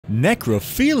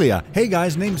Necrophilia! Hey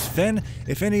guys, name's Fen.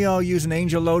 If any of y'all use an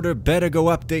Angel Loader, better go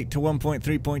update to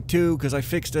 1.3.2, because I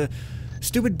fixed a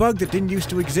stupid bug that didn't used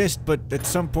to exist, but at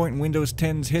some point in Windows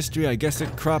 10's history, I guess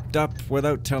it cropped up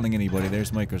without telling anybody.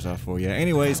 There's Microsoft for you.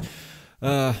 Anyways,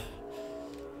 yeah,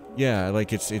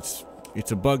 like it's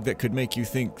a bug that could make you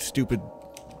think stupid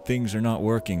things are not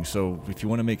working, so if you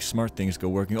want to make smart things go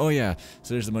working, oh yeah,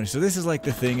 so there's the money. So this is like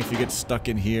the thing, if you get stuck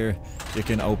in here, you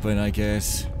can open, I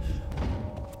guess.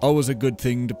 Always a good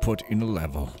thing to put in a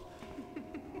level.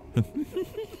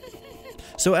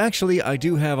 So actually, I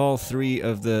do have all 3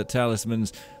 of the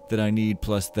talismans that I need,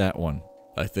 plus that one,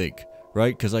 I think.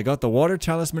 Right? Because I got the water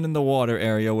talisman in the water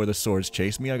area where the swords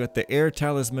chased me. I got the air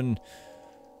talisman...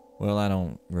 Well, I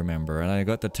don't remember. And I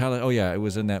got the oh yeah, it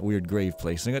was in that weird grave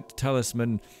place. And I got the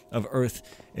talisman of earth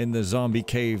in the zombie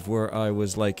cave where I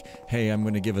was like, hey, I'm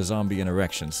going to give a zombie an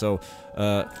erection. So,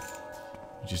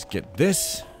 just get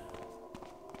this.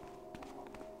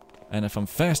 And if I'm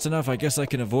fast enough, I guess I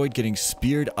can avoid getting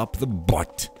speared up the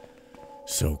butt.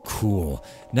 So cool.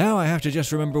 Now I have to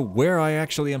just remember where I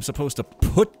actually am supposed to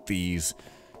put these.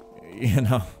 You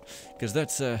know, because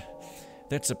that's a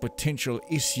potential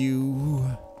issue.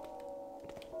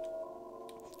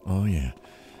 Oh yeah.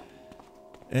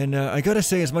 And I gotta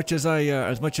say, as much as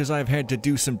I've had to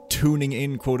do some tuning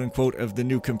in, quote unquote, of the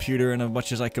new computer, and as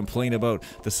much as I complain about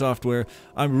the software,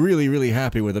 I'm really, really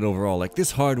happy with it overall. Like,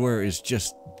 this hardware is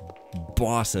just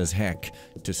boss as heck,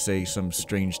 to say some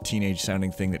strange teenage-sounding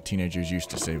thing that teenagers used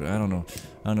to say. But I don't know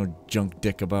junk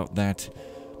dick about that.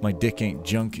 My dick ain't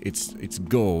junk. It's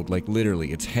gold. Like,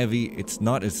 literally, it's heavy. It's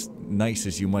not as nice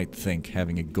as you might think,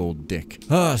 having a gold dick.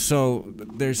 So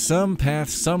there's some path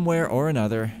somewhere or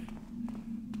another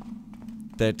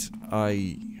that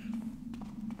I'm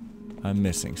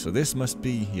missing. So this must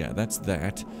be, yeah, that's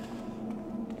that.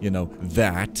 You know,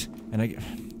 that. And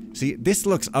see, this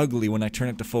looks ugly when I turn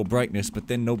it to full brightness, but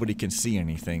then nobody can see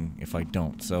anything if I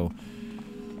don't. So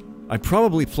I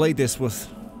probably played this with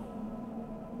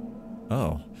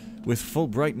full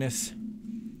brightness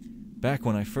back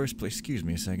when I first played. Excuse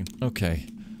me a second. Okay.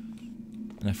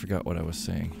 And I forgot what I was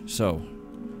saying. So,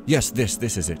 yes,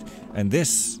 this is it. And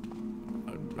this,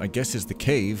 I guess, is the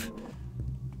cave.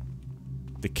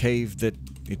 The cave that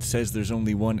it says there's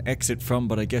only one exit from,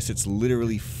 but I guess it's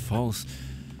literally false.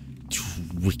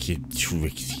 Wicked,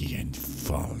 tricksy, and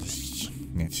false.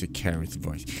 That's the Karras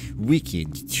voice.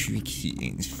 Wicked, tricksy,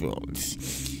 and false.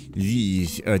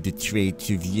 These are the traits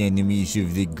of the enemies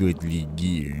of the goodly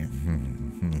gear.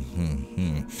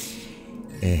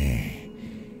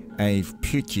 I've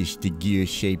purchased the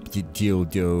gear-shaped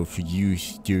dildo for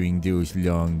use during those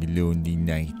long, lonely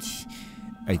nights.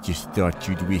 I just thought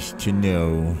you'd wish to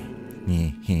know.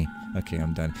 Okay,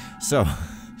 I'm done. So,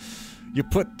 you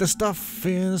put the stuff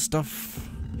in stuff,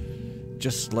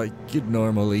 just like you'd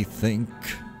normally think.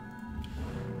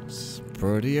 It's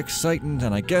pretty exciting,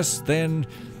 and I guess then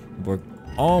we're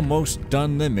almost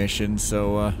done the mission,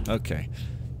 so, okay.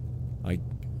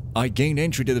 I gained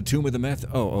entry to the Tomb of the Meth.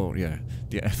 Oh, yeah.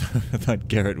 Yeah, I thought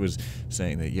Garrett was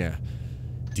saying that, yeah.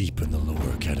 Deep in the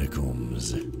lower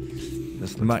catacombs.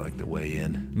 This looks like the way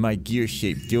in. My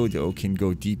gear-shaped dildo can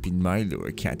go deep in my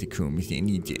lower catacombs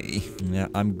any day. Yeah,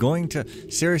 I'm going to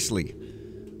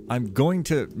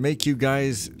make you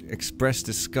guys express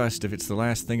disgust if it's the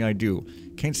last thing I do.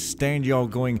 Can't stand y'all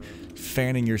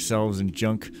fanning yourselves in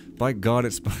junk. By God,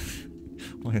 it's...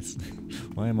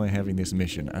 Why am I having this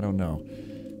mission? I don't know.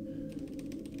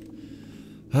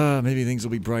 Maybe things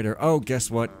will be brighter. Oh, guess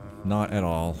what? Not at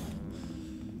all.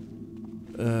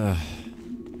 Well,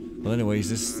 anyways,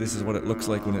 this is what it looks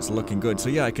like when it's looking good. So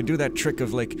yeah, I could do that trick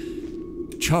of, like,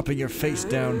 chopping your face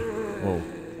down, whoa,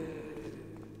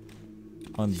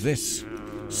 on this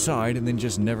side, and then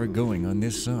just never going on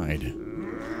this side.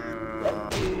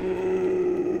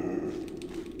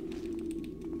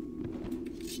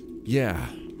 Yeah.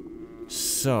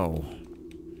 So,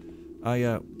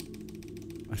 I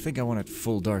think I want it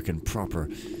full dark and proper,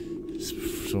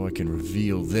 so I can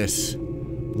reveal this.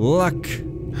 Look!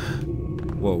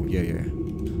 Whoa, yeah.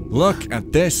 Look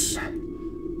at this!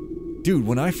 Dude,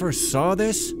 when I first saw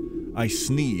this, I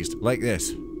sneezed like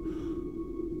this.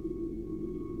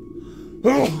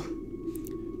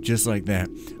 Just like that.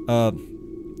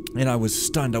 And I was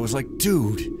stunned. I was like,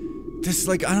 dude, this is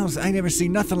like, I never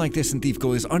seen nothing like this in Thief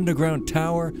Gold. This underground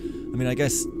tower. I mean, I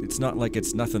guess it's not like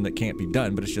it's nothing that can't be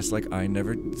done, but it's just like I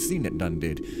never seen it done,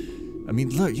 did. I mean,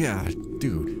 look, yeah,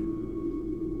 dude.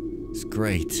 It's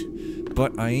great.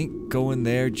 But I ain't going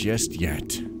there just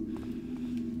yet.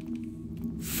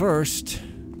 First,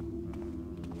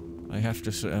 I have to,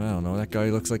 I don't know, that guy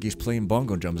looks like he's playing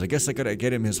bongo drums. I guess I gotta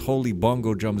get him his holy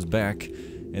bongo drums back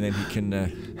And then he can,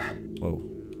 whoa.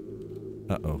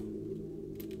 Uh-oh.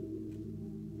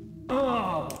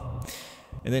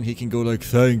 And then he can go like,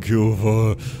 thank you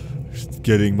for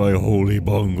getting my holy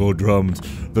bongo drums.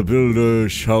 The builder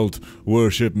shalt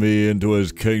worship me into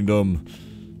his kingdom.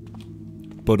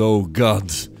 But oh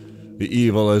gods, the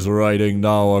evil is riding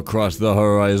now across the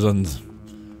horizons.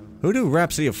 Who do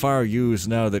Rhapsody of Fire use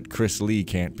now that Chris Lee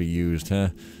can't be used, huh?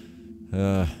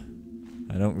 I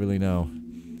don't really know.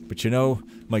 But you know,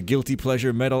 my guilty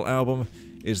pleasure metal album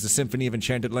is the Symphony of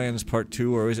Enchanted Lands Part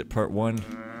 2, or is it Part 1?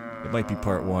 It might be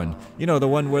Part 1. You know, the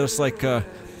one where it's like,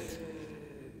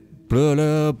 blood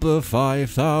up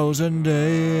 5,000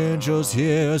 angels'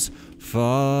 years,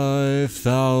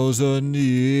 5,000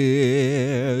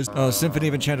 years. Symphony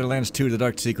of Enchanted Lands 2, The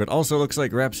Dark Secret. Also looks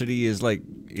like Rhapsody is, like,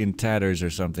 in tatters or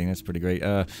something. That's pretty great.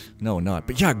 No, not.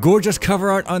 But yeah, gorgeous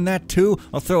cover art on that, too.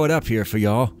 I'll throw it up here for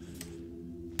y'all.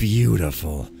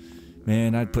 Beautiful.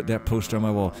 Man, I'd put that poster on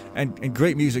my wall. And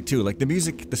great music, too. Like,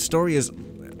 the story is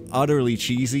utterly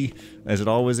cheesy, as it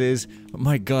always is, but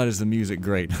my god, is the music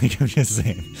great. Like, I'm just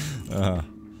saying.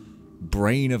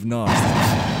 Brain of Knoss.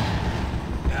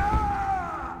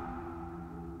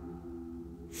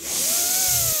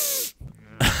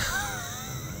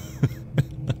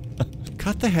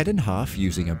 Cut the head in half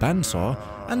using a bandsaw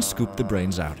and scoop the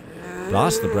brains out.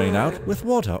 Blast the brain out with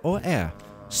water or air.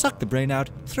 Suck the brain out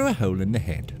through a hole in the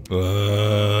head.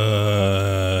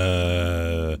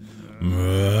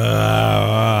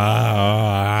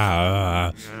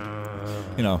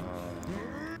 You know,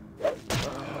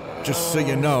 just so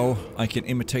you know, I can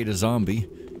imitate a zombie.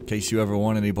 In case you ever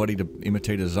want anybody to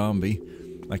imitate a zombie,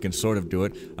 I can sort of do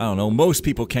it. I don't know, most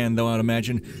people can though, I'd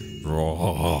imagine.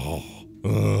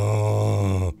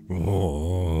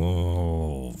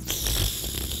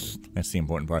 That's the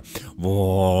important part.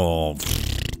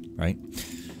 Right?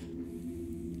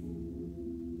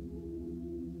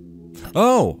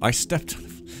 Oh! I stepped on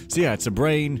it. So yeah, it's a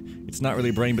brain. It's not really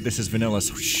a brain, but this is vanilla,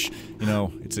 so shh. You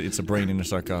know, it's a brain in a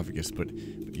sarcophagus, but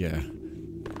yeah.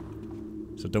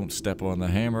 So don't step on the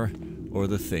hammer, or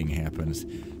the thing happens.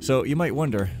 So you might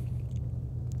wonder,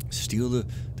 steal the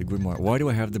grimoire. Why do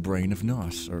I have the brain of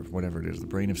Knoss? Or whatever it is, the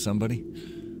brain of somebody?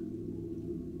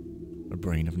 A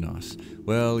brain of Knoss.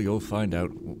 Well, you'll find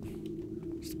out.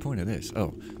 What's the point of this?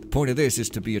 Oh, the point of this is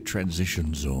to be a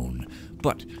transition zone.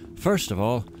 But, first of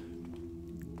all,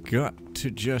 got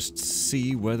to just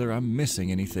see whether I'm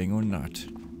missing anything or not.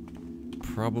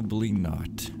 Probably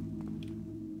not.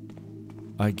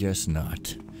 I guess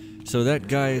not. So that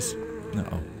guy's...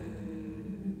 Uh-oh.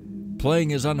 Playing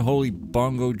his unholy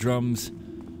bongo drums.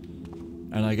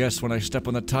 And I guess when I step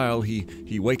on the tile,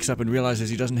 he wakes up and realizes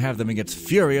he doesn't have them and gets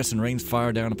furious and rains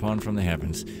fire down upon from the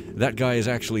heavens. That guy is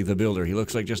actually the builder. He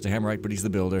looks like just a hammerite, but he's the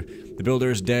builder. The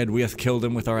builder is dead. We have killed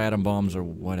him with our atom bombs or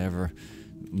whatever.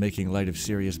 Making light of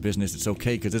serious business. It's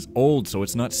okay, because it's old, so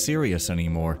it's not serious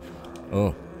anymore.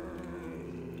 Oh.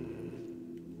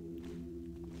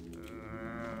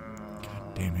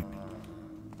 God damn it.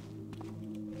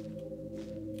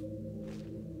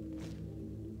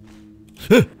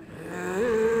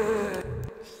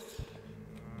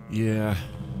 Yeah.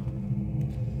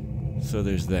 So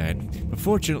there's that. But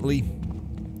fortunately,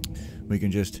 we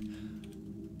can just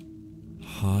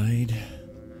hide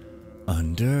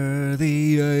under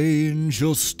the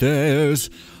angel stairs.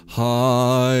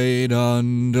 Hide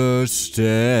under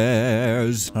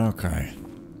stairs. Okay.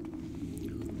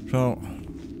 So,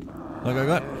 like, I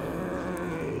got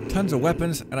tons of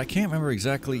weapons, and I can't remember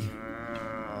exactly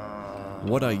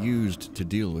what I used to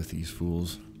deal with these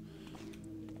fools.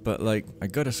 But, like, I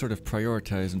gotta sort of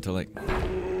prioritize until, like...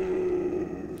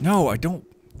 No, I don't...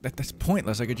 That's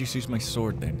pointless. I could just use my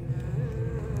sword then.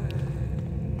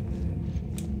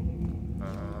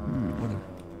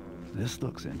 This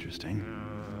looks interesting.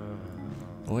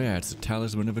 Oh yeah, it's a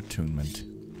Talisman of Attunement.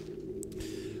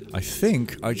 I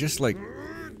think I just, like...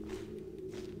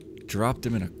 dropped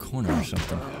him in a corner or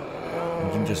something.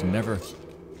 And then just never...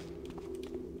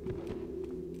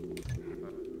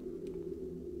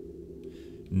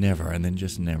 Never, and then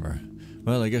just never.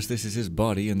 Well, I guess this is his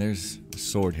body, and there's a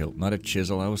sword hilt, not a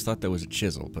chisel. I always thought that was a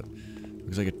chisel, but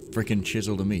looks like a frickin'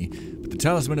 chisel to me. But the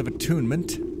Talisman of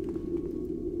Attunement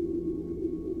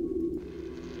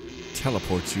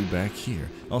teleports you back here.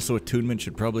 Also, attunement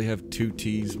should probably have 2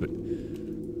 T's, but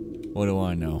what do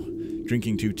I know?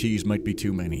 Drinking 2 T's might be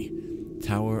too many.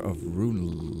 Tower of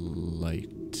Runelight.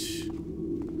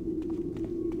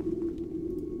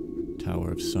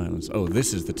 Tower of Silence. Oh,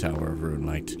 this is the Tower of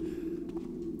Runelight.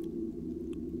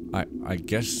 I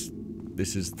guess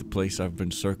this is the place I've been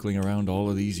circling around all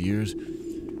of these years.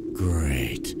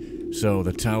 Great. So,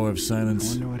 the Tower of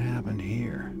Silence... I wonder what happened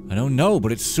here. don't know,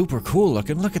 but it's super cool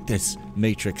looking. Look at this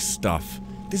Matrix stuff.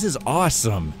 This is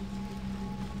awesome.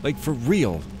 Like, for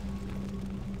real.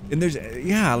 And there's,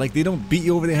 yeah, like, they don't beat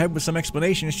you over the head with some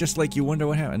explanation. It's just like, you wonder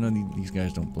what happened. No, these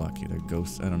guys don't block you. They're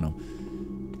ghosts. I don't know.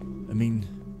 I mean,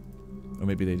 or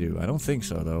maybe they do. I don't think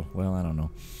so, though. Well, I don't know.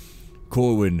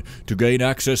 Corwin, to gain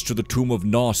access to the tomb of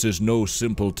Knoss is no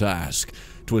simple task.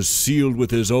 'Twas sealed with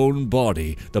his own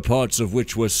body, the parts of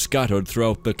which were scattered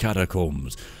throughout the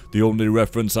catacombs. The only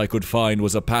reference I could find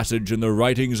was a passage in the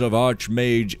writings of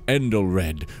Archmage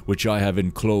Endelred, which I have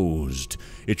enclosed.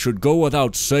 It should go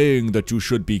without saying that you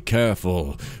should be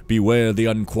careful. Beware the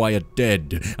unquiet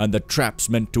dead, and the traps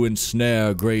meant to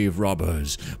ensnare grave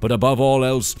robbers. But above all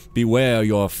else, beware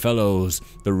your fellows.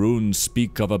 The runes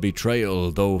speak of a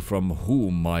betrayal, though from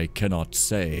whom I cannot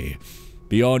say.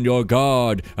 Be on your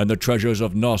guard, and the treasures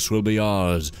of Knoss will be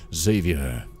ours,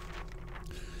 Xavier.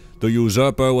 The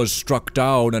usurper was struck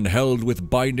down and held with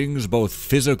bindings both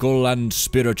physical and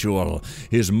spiritual.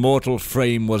 His mortal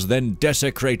frame was then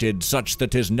desecrated such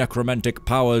that his necromantic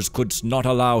powers could not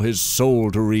allow his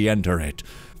soul to re-enter it.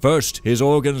 First, his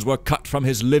organs were cut from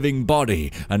his living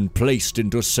body and placed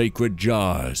into sacred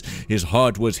jars. His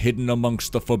heart was hidden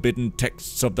amongst the forbidden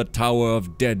texts of the Tower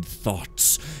of Dead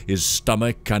Thoughts. His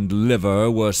stomach and liver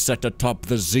were set atop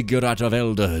the ziggurat of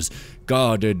elders,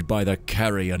 guarded by the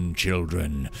carrion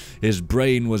children. His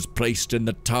brain was placed in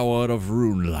the Tower of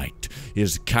Runelight.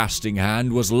 His casting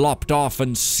hand was lopped off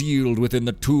and sealed within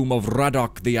the tomb of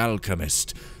Radok the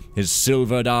alchemist. His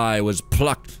silvered eye was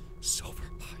plucked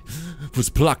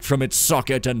from its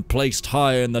socket and placed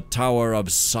high in the Tower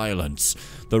of Silence.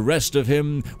 The rest of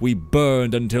him we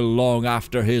burned until long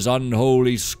after his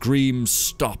unholy screams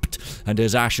stopped, and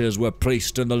his ashes were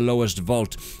placed in the lowest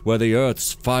vault, where the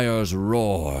earth's fires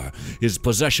roar. His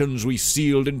possessions we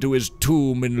sealed into his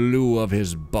tomb in lieu of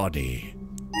his body.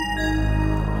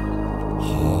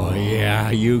 Oh yeah,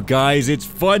 you guys, it's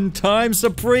fun time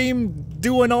supreme,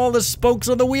 doing all the spokes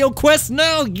of the wheel quest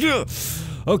now, yeah!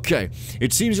 Okay,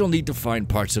 it seems you'll need to find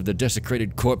parts of the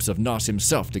desecrated corpse of Knoss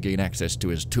himself to gain access to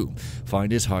his tomb.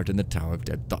 Find his heart in the Tower of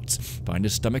Dead Thoughts. Find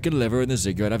his stomach and liver in the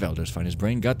Ziggurat of Elders. Find his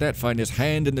brain, got that? Find his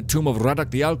hand in the tomb of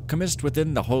Radok the Alchemist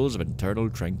within the halls of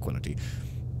eternal tranquility.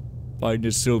 Find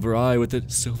his silver eye with the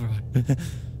silver eye.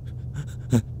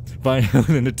 Find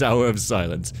him in the Tower of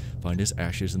Silence. Find his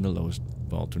ashes in the lowest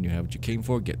vault. When you have what you came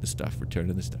for, get the stuff, return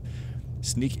to the stuff.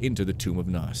 Sneak into the tomb of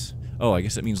Knoss. Oh, I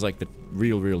guess that means like the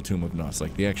real tomb of Knoss,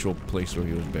 like the actual place where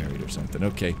he was buried or something.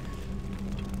 Okay.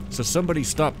 So somebody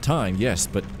stopped time, yes,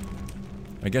 but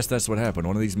I guess that's what happened.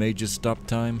 One of these mages stopped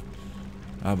time.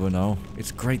 I don't know.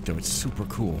 It's great though, it's super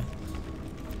cool.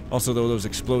 Also though, those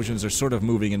explosions are sort of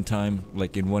moving in time,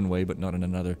 like in one way, but not in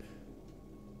another.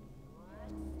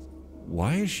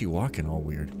 Why is she walking all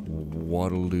weird?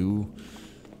 Waddle-doo.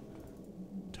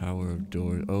 Tower of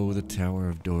Doors. Oh, the Tower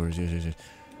of Doors. Yes.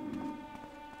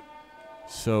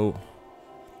 So,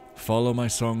 follow my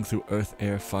song through earth,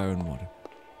 air, fire, and water.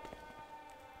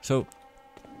 So,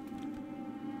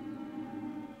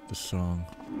 the song.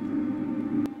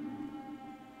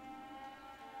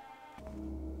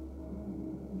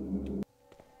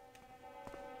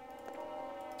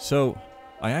 So,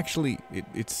 I actually,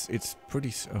 it's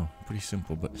pretty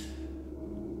simple, but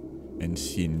and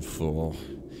sinful.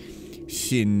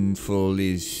 Sinful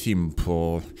is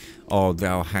simple. All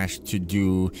thou hast to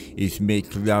do is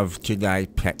make love to thy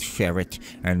pet ferret,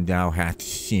 and thou hast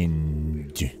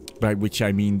sinned. By which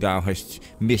I mean thou hast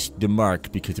missed the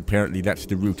mark, because apparently that's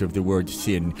the root of the word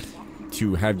sin.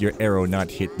 To have your arrow not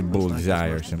hit the bullseye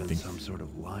or something. Some sort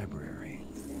of library.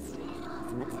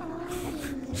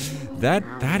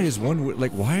 That is one,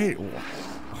 like, why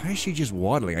is she just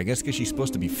waddling? I guess because she's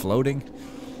supposed to be floating.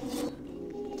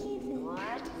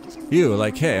 You,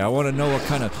 like, hey, I want to know what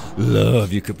kind of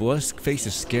love you could... Well, this face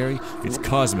is scary. It's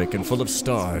cosmic and full of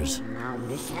stars.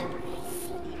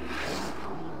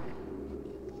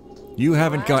 You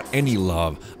haven't got any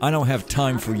love. I don't have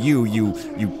time for you, you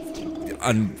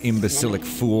imbecilic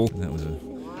fool. That was a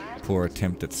poor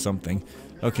attempt at something.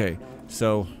 Okay,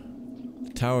 so...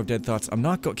 Tower of Dead Thoughts. I'm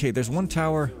not okay, there's one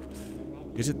tower.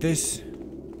 Is it this?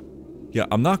 Yeah,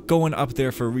 I'm not going up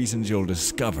there for reasons you'll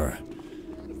discover.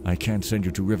 I can't send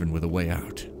you to Riven with a way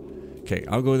out. Okay,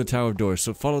 I'll go to the Tower of Doors,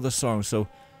 so follow the song, so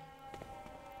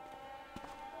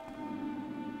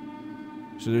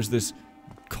there's this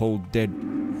cold, dead...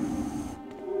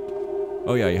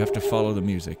 Oh yeah, you have to follow the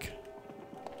music.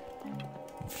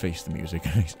 Face the music.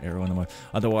 Nice arrow in the mouth.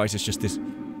 Otherwise, it's just this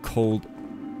cold,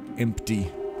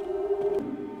 empty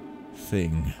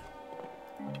thing.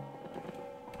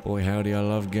 Boy, howdy, I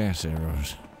love gas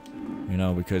arrows. You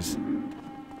know, because...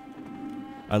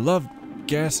 I love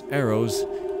gas arrows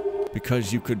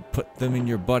because you could put them in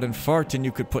your butt and fart, and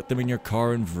you could put them in your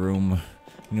car and vroom.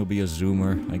 And you'll be a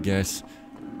zoomer, I guess.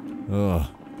 Ugh.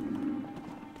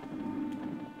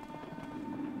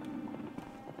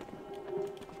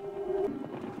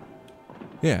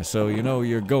 Yeah, so you know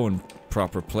you're going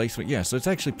proper place, but yeah, so it's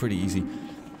actually pretty easy.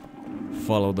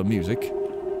 Follow the music.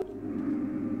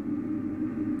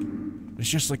 It's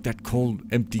just like that cold,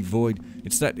 empty void.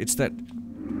 It's that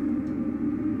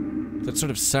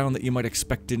sort of sound that you might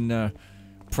expect in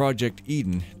Project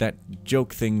Eden. That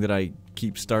joke thing that I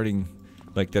keep starting,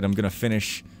 like that I'm gonna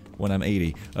finish when I'm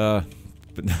 80.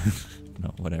 But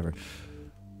no, whatever.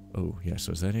 Oh yeah,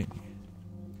 so is that it?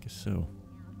 Guess so.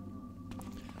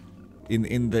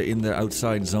 In the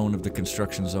outside zone of the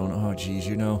construction zone. Oh geez,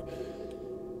 you know.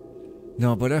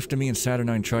 No, but after me and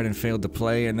Saturnine tried and failed to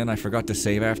play, and then I forgot to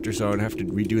save after, so I'd have to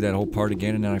redo that whole part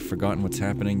again, and then I've forgotten what's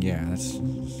happening. Yeah, that's...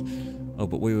 Oh,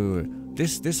 but wait.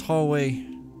 This hallway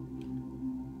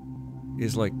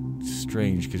is, like,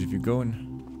 strange, because if you're going...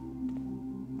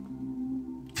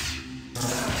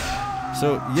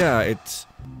 So, yeah, it's...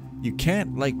 You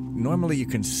can't, like, normally you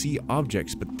can see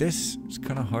objects, but this is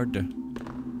kind of hard to...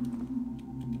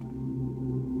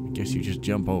 I guess you just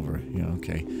jump over. Yeah,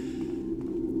 okay.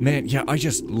 Man, yeah, I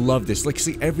just love this. Like,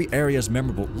 see, every area is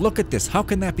memorable. Look at this. How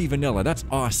can that be vanilla? That's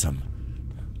awesome.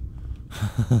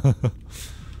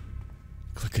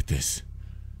 Look at this.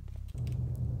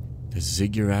 The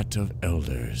Ziggurat of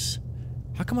Elders.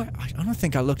 How come I don't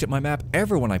think I looked at my map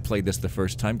ever when I played this the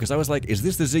first time, because I was like, is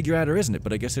this the Ziggurat or isn't it?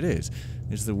 But I guess it is.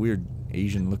 There's the weird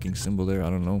Asian-looking symbol there. I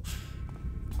don't know.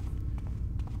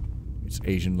 It's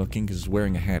Asian-looking because it's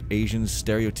wearing a hat. Asians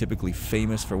stereotypically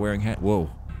famous for wearing hat.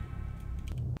 Whoa.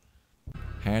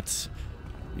 Hats,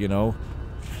 you know,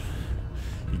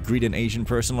 you greet an Asian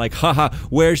person like, haha,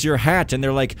 where's your hat? And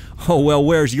they're like, oh, well,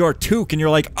 where's your toque? And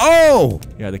you're like, oh!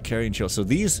 Yeah, the carrying chill. So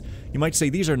these, you might say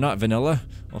these are not vanilla.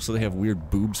 Also, they have weird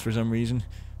boobs for some reason.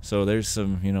 So there's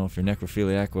some, you know, if you're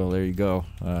necrophiliac, well, there you go.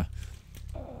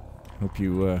 Hope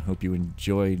you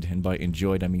enjoyed, and by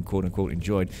enjoyed, I mean quote-unquote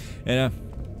enjoyed. And,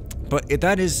 but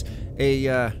that is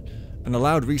an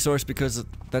allowed resource because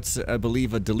that's, I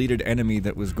believe, a deleted enemy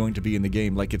that was going to be in the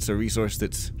game. Like, it's a resource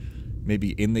that's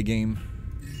maybe in the game.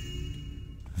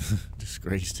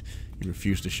 Disgraced. He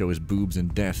refused to show his boobs in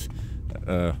death.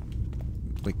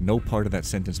 Like, no part of that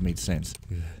sentence made sense.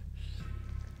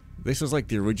 This was like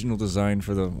the original design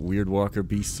for the Weird Walker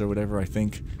beasts or whatever, I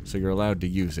think. So you're allowed to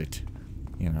use it.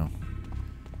 You know.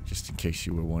 Just in case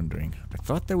you were wondering. I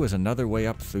thought there was another way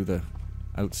up through the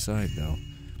outside, though.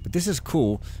 But this is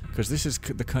cool, because this is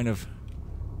the kind of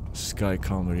sky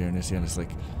column here, and it's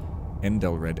like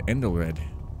Endelred. Endelred.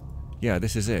 Yeah,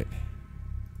 this is it.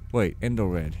 Wait,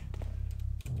 Endelred.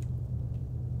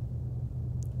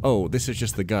 Oh, this is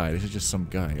just the guy. This is just some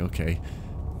guy. Okay.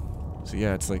 So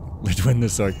yeah, it's like Lidwin the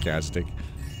Sarcastic.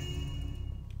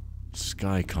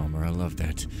 Sky calmer, I love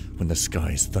that. When the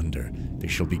skies thunder, they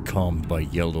shall be calmed by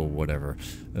yellow whatever.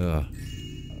 So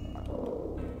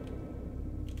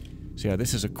yeah,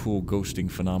 this is a cool ghosting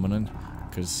phenomenon,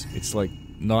 because it's like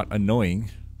not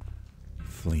annoying.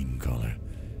 Flame color.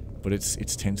 But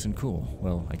it's tense and cool.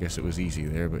 Well, I guess it was easy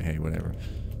there, but hey, whatever.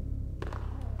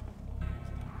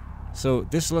 So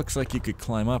this looks like you could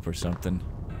climb up or something.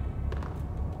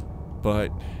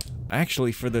 But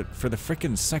actually, for the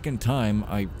frickin' second time,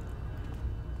 I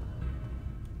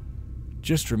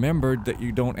just remembered that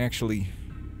you don't actually...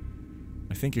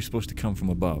 I think you're supposed to come from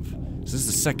above. So this is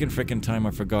the second frickin' time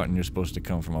I've forgotten you're supposed to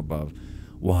come from above.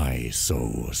 Why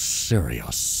so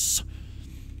serious?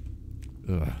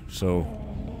 So,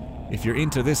 if you're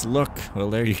into this look, well,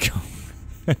 there you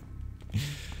go.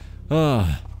 But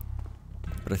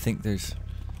I think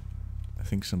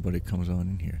somebody comes on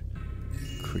in here.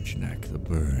 Krishnak the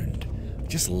Burned. I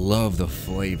just love the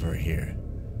flavor here.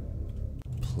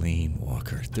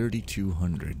 Planewalker,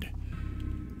 3200.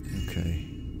 Okay.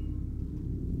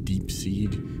 Deep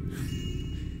seed.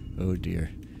 Oh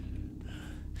dear.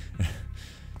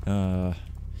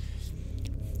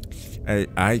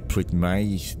 I put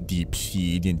my deep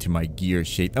seed into my gear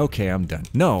shape. Okay, I'm done.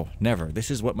 No, never.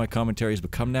 This is what my commentary has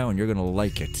become now, and you're gonna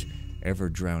like it. Ever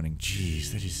drowning.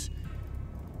 Jeez, that is...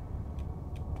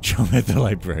 Jomet the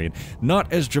Librarian.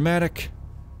 Not as dramatic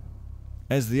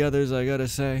as the others, I gotta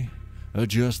say.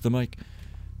 Adjust the mic.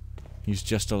 He's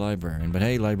just a librarian. But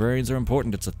hey, librarians are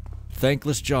important. It's a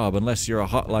thankless job, unless you're a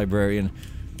hot librarian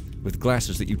with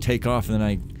glasses that you take off, and then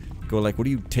I go like, what are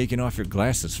you taking off your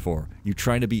glasses for? You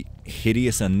trying to be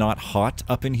hideous and not hot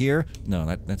up in here? No,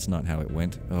 that's not how it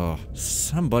went. Oh,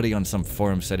 somebody on some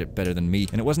forum said it better than me,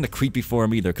 and it wasn't a creepy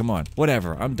forum either. Come on.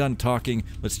 Whatever, I'm done talking.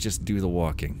 Let's just do the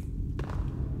walking.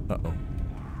 Uh-oh.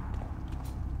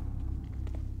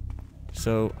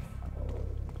 So...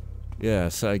 yeah,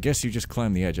 so I guess you just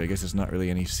climb the edge. I guess it's not really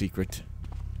any secret.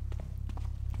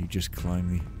 You just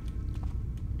climb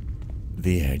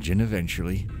the edge, and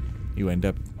eventually you end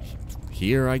up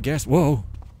here, I guess. Whoa!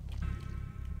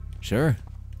 Sure.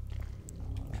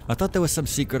 I thought there was some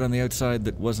secret on the outside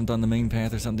that wasn't on the main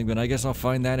path or something, but I guess I'll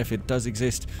find that if it does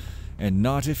exist, and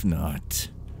not if not.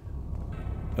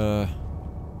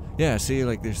 Yeah, see,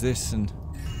 like, there's this, and...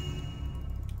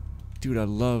 dude, I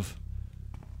love...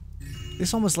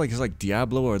 this almost like is like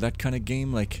Diablo or that kind of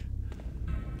game, like...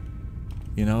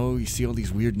 you know, you see all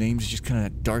these weird names, just kind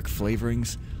of dark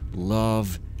flavorings.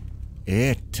 Love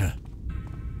it.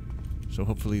 So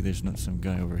hopefully there's not some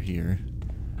guy over here.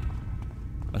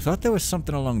 I thought there was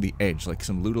something along the edge, like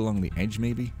some loot along the edge,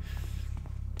 maybe?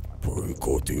 Break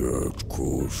out the edge,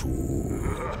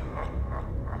 casual.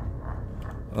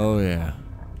 Oh, yeah.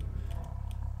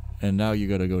 And now you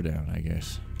gotta go down, I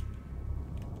guess.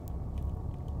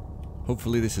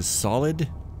 Hopefully this is solid.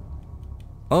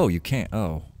 Oh, you can't.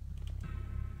 Oh.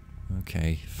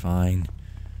 Okay, fine.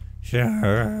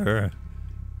 Sure.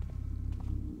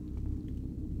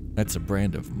 That's a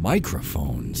brand of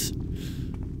microphones.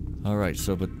 Alright,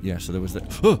 so, but, yeah, so there was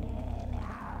that. Huh!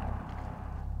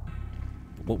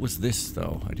 What was this,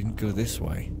 though? I didn't go this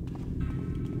way.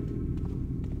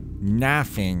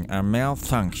 Nothing. A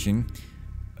malfunction.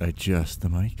 Adjust the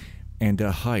mic. And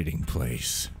a hiding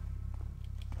place.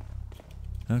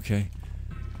 Okay.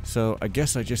 So, I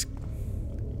guess I just...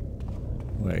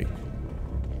 wait.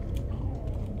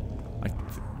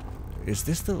 Is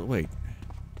this the... wait.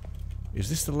 Is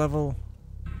this the level...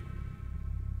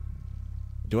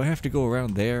 do I have to go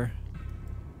around there?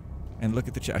 And look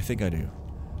at the I think I do.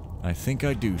 I think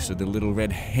I do. So the little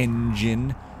red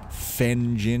engine...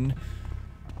 FenPhoenix...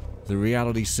 the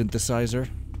reality synthesizer.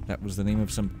 That was the name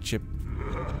of some chip.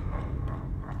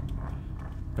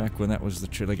 Back when that was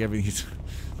the like everything's...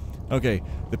 okay,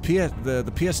 the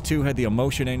PS2 had the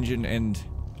emotion engine and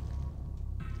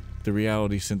the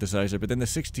reality synthesizer, but then the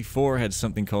 64 had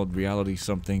something called reality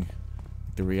something,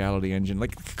 the reality engine.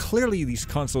 Like, clearly these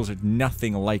consoles are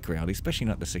nothing like reality, especially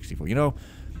not the 64. You know,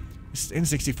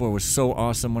 N64 was so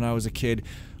awesome when I was a kid.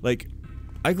 Like,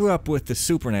 I grew up with the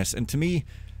Super NES, and to me,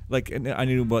 like, I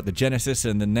knew about the Genesis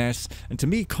and the NES, and to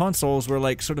me, consoles were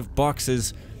like sort of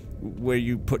boxes where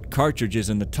you put cartridges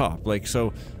in the top. Like,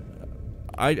 so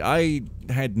I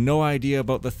had no idea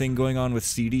about the thing going on with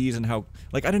CDs and how,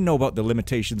 like, I didn't know about the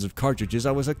limitations of cartridges.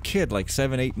 I was a kid, like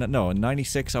 7, 8, no, in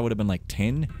 96 I would have been like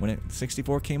 10 when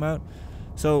 64 came out.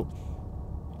 So,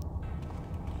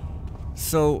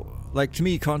 like, to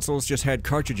me, consoles just had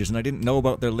cartridges, and I didn't know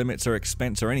about their limits or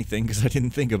expense or anything because I didn't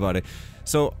think about it.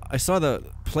 So, I saw the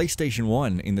PlayStation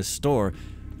 1 in the store,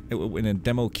 in a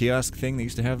demo kiosk thing, they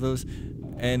used to have those,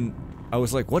 and I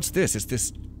was like, what's this? It's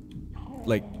this,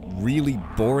 like, really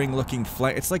boring looking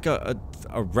flat, it's like a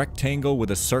rectangle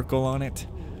with a circle on it,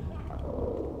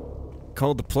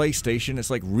 called the PlayStation. It's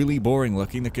like really boring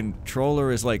looking. The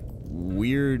controller is like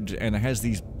weird, and it has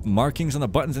these markings on the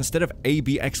buttons. Instead of A,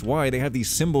 B, X, Y, they have these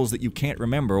symbols that you can't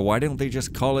remember. Why don't they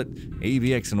just call it A,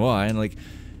 B, X, and Y? And like,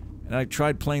 and I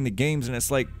tried playing the games, and it's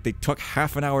like they took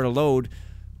half an hour to load,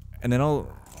 and then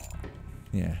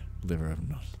yeah, liver of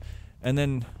Knoss. And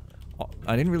then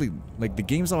I didn't really like the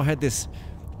games. All had this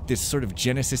sort of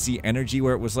Genesis-y energy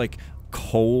where it was like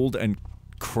cold and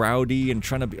crowdy and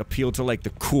trying to appeal to like the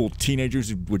cool teenagers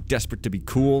who were desperate to be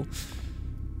cool.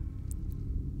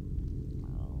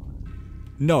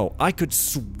 No, I could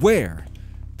swear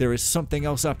there is something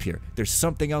else up here. There's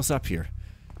something else up here.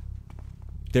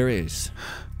 There is.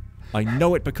 I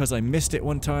know it because I missed it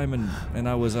one time and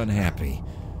I was unhappy.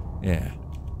 Yeah.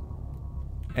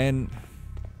 And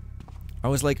I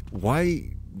was like,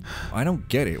 why? I don't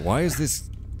get it. Why is this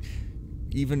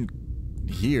even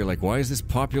here? Like, why is this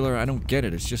popular? I don't get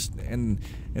it. It's just, and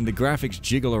the graphics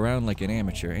jiggle around like an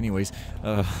amateur. Anyways,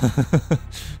 you know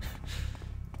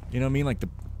what I mean? Like, the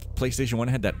PlayStation 1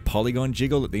 had that polygon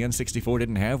jiggle that the N64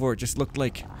 didn't have, where it just looked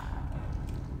like...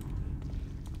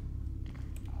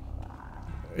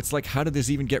 it's like, how did this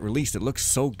even get released? It looks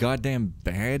so goddamn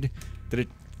bad that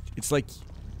it's like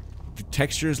the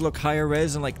textures look higher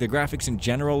res, and like the graphics in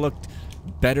general looked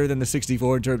better than the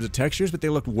 64 in terms of textures, but they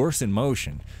looked worse in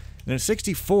motion. And the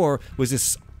 64 was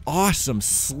this awesome,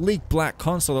 sleek black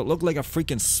console that looked like a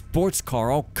freaking sports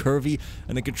car, all curvy,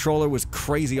 and the controller was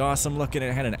crazy awesome looking.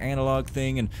 It had an analog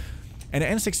thing, and the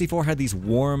N64 had these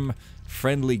warm,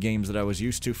 friendly games that I was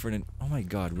used to for oh my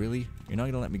god, really? You're not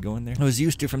gonna let me go in there? I was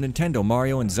used to from Nintendo,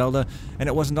 Mario and Zelda, and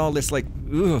it wasn't all this like,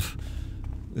 ugh,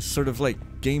 It's sort of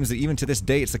like games that even to this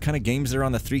day, it's the kind of games that are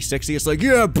on the 360. It's like,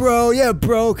 yeah,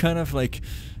 bro, kind of like,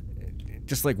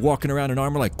 just like walking around in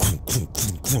armor like,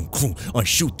 I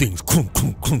shoot things,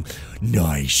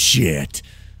 nice shit.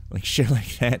 Like shit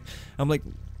like that. I'm like,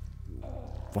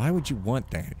 why would you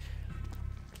want that?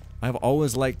 I've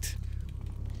always liked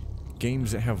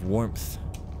games that have warmth,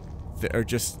 that are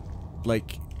just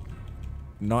like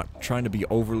not trying to be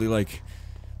overly like,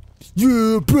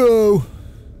 yeah, bro.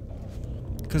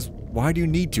 Because why do you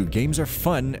need to? Games are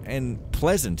fun and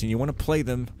pleasant, and you want to play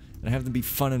them and have them be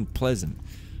fun and pleasant.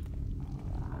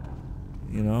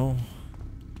 You know?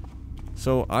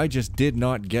 So I just did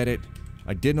not get it.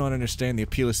 I did not understand the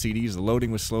appeal of CDs. The loading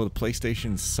was slow. The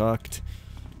PlayStation sucked.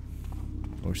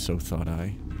 Or so thought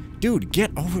I. Dude,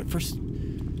 get over it first.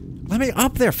 Let me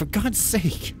up there, for God's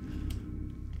sake.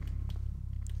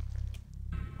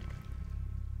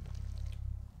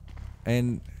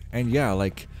 And yeah,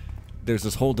 like, there's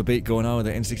this whole debate going on with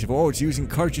the N64. Oh, it's using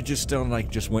cartridges still, and like,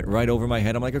 just went right over my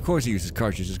head. I'm like, of course it uses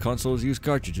cartridges. Consoles use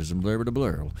cartridges, and blur to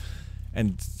blur.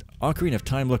 And Ocarina of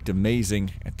Time looked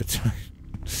amazing at the time.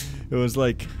 It was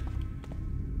like,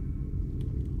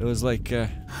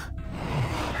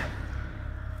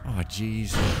 oh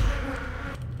jeez.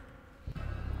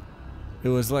 It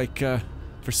was like,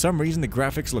 for some reason the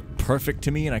graphics looked perfect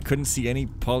to me, and I couldn't see any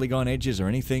polygon edges or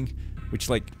anything, which,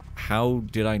 like, how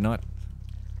did I not?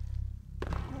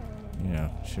 Yeah,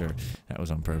 sure, that was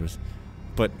on purpose.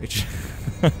 But it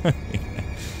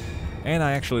and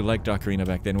I actually liked Ocarina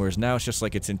back then, whereas now it's just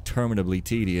like it's interminably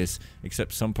tedious,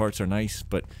 except some parts are nice,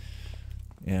 but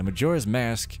yeah, Majora's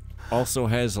Mask also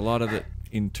has a lot of the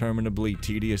interminably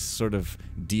tedious sort of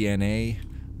DNA,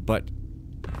 but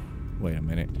wait a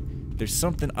minute. There's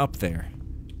something up there.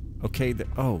 Okay,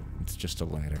 oh, it's just a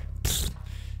ladder.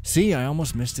 See, I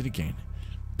almost missed it again.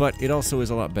 But it also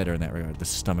is a lot better in that regard. The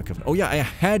stomach of... Oh yeah, I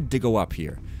had to go up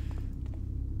here.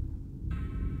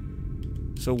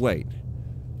 So wait.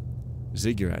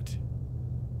 Ziggurat.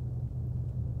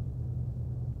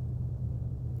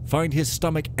 Find his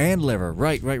stomach and liver.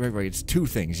 Right. It's two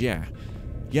things, yeah.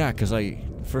 Yeah, because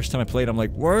first time I played, I'm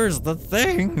like, where's the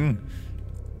thing?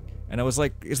 And I was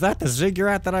like, is that the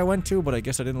ziggurat that I went to? But I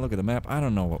guess I didn't look at the map. I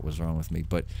don't know what was wrong with me,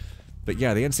 but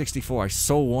yeah, the N64, I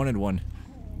so wanted one.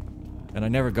 And I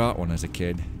never got one as a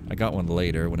kid. I got one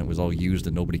later when it was all used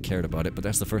and nobody cared about it, but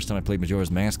that's the first time I played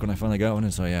Majora's Mask when I finally got one,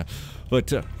 and so yeah.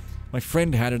 But my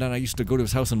friend had it, and I used to go to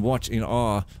his house and watch in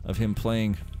awe of him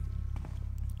playing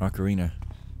Ocarina.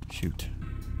 Shoot.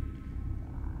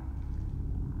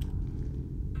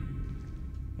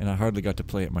 And I hardly got to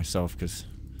play it myself, because,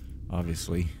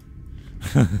 obviously.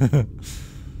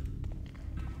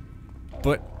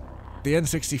 But the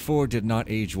N64 did not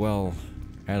age well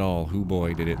at all. Hoo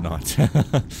boy, did it not.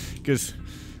 Because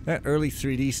that early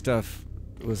 3D stuff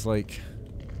was like...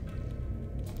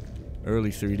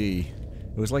 Early 3D.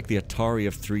 It was like the Atari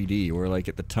of 3D, where like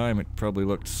at the time it probably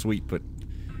looked sweet, but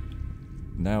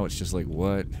now it's just like,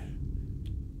 what?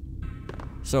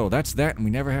 So that's that, and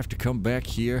we never have to come back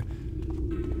here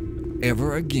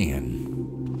ever again.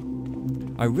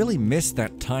 I really miss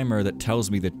that timer that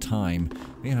tells me the time.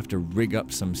 I'm gonna have to rig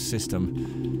up some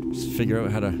system, just figure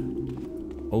out how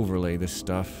to overlay this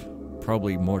stuff.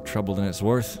 Probably more trouble than it's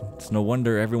worth. It's no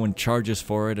wonder everyone charges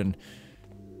for it, and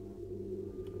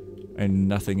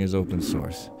nothing is open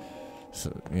source.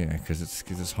 So yeah, because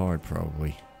it's hard,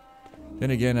 probably.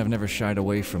 Then again, I've never shied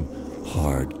away from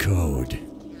hard code.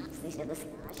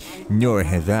 Nor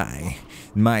have I.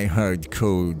 My hard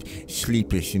code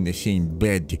sleepeth in the same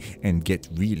bed and get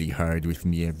really hard with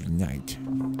me every night.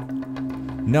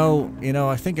 No, you know,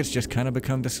 I think it's just kind of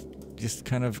become just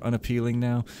kind of unappealing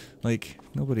now. Like,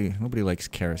 nobody likes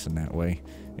Karras in that way.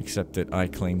 Except that I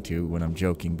claim to when I'm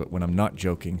joking, but when I'm not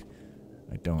joking,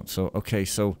 I don't. So, okay,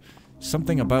 so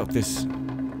something about this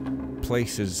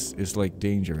place is like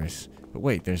dangerous. But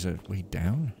wait, there's a way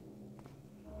down?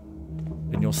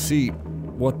 And you'll see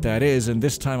what that is, and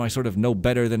this time I sort of know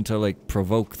better than to, like,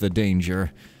 provoke the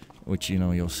danger. Which, you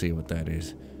know, you'll see what that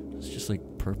is. It's just like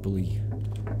purpley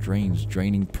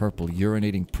draining purple,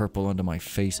 urinating purple onto my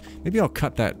face. Maybe I'll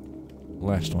cut that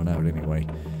last one out anyway.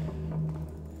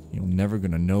 You're never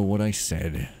gonna know what I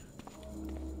said.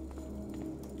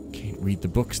 Can't read the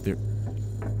books, they're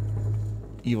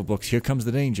evil books. Here comes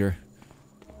the danger.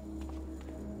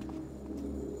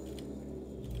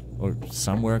 Or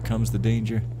somewhere comes the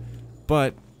danger.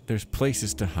 But there's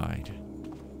places to hide,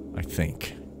 I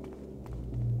think.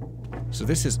 So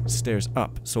this is stairs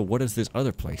up. So what is this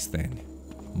other place then?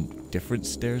 Different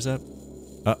stairs up?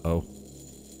 Uh-oh.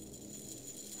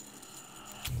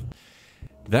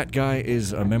 That guy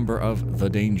is a member of the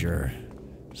Danger.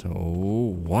 So,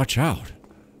 watch out.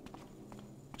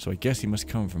 So I guess he must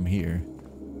come from here.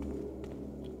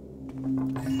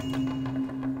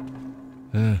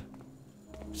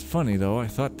 It's funny though, I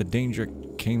thought the danger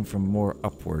came from more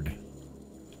upward.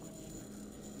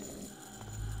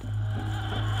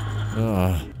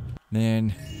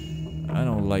 Man, I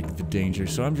don't like the danger,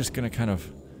 so I'm just gonna kind of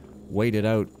wait it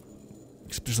out.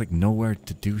 There's like nowhere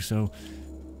to do so.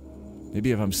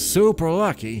 Maybe if I'm super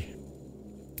lucky.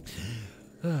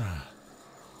 To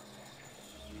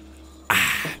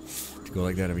go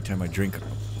like that every time I drink.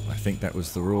 I think that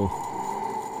was the rule.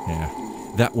 Yeah,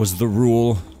 that was the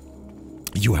rule.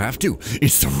 You have to.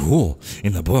 It's the rule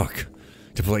in the book.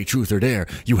 To play truth or dare,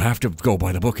 you have to go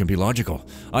by the book and be logical.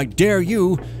 I dare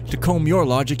you to comb your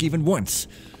logic even once.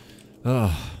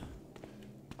 So...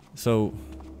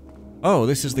 Oh,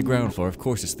 this is the ground floor. Of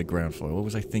course it's the ground floor. What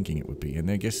was I thinking it would be? And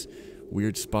I guess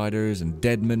weird spiders and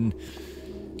deadmen.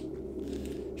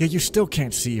 Yeah, you still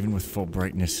can't see even with full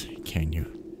brightness, can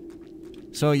you?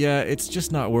 So yeah, it's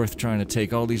just not worth trying to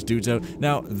take all these dudes out.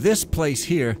 Now, this place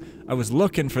here, I was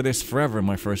looking for this forever in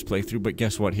my first playthrough, but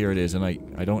guess what? Here it is, and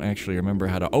I don't actually remember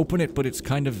how to open it, but it's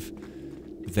kind of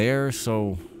there,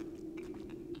 so...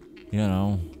 You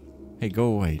know... Hey, go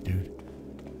away, dude.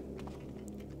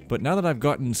 But now that I've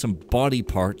gotten some body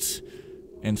parts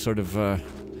and sort of,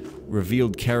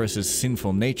 revealed Karras'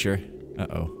 sinful nature...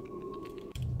 Uh-oh.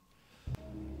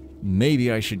 Maybe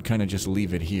I should kind of just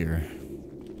leave it here.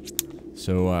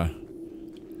 So,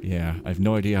 yeah, I have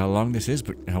no idea how long this is,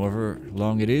 but however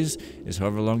long it is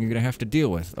however long you're gonna have to deal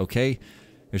with, okay?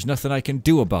 There's nothing I can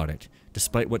do about it,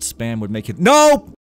 despite what spam would make it— NO!